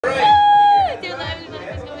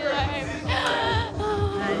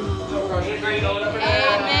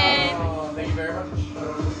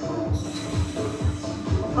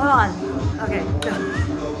on. Okay, go.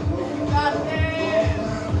 God damn.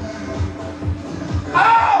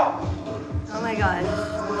 Oh my gosh.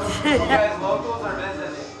 You guys locals or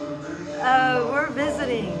visiting? We're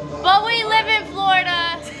visiting. But we live in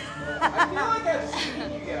Florida. I feel like I've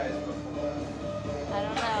seen you guys before. I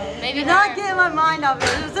don't know. Maybe You're not getting my mind off it.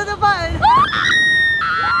 Just hit the button.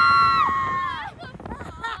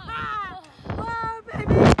 Whoa,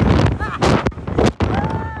 baby.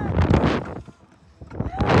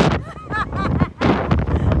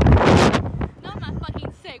 No, I'm not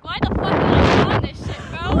fucking sick. Why the fuck did I on this shit,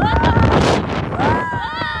 bro? What the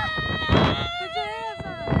Put your hands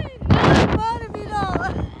up. No. Make fun of me though.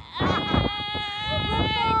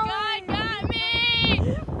 God got me!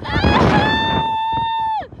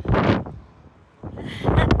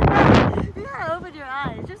 You gotta open your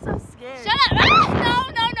eyes. You're so scared. Shut up! No,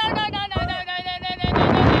 no, no, no, no, no, no, no, no, no, no, no,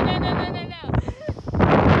 no, no, no, no.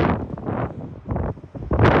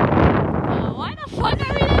 Why the fuck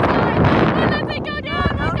are we this high? Let it go down!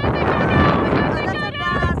 Let it go down! Let it go down!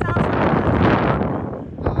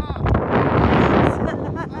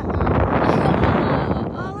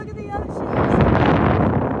 Oh, look at the ocean.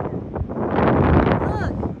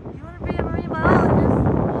 Look, you want to be a marine biologist?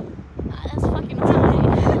 That's fucking funny.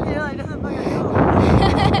 You're like, that's a fucking cool.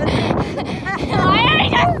 Why are we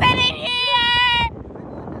just sitting here?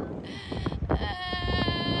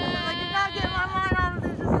 Like, you're not getting my mind off of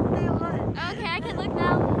this. Just a damn button. Okay, I can look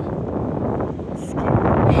now.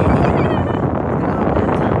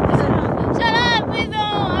 Shut up, please don't.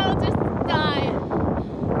 I'll just die.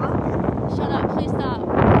 Shut up, please stop.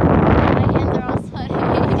 My hands are all sweaty. I'm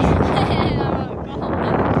cold.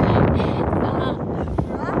 Stop.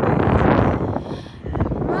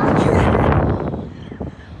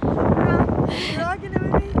 Rocking it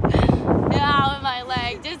with me? Yeah, with my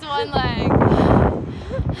leg. Just one leg.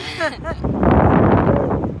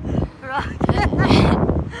 Rock.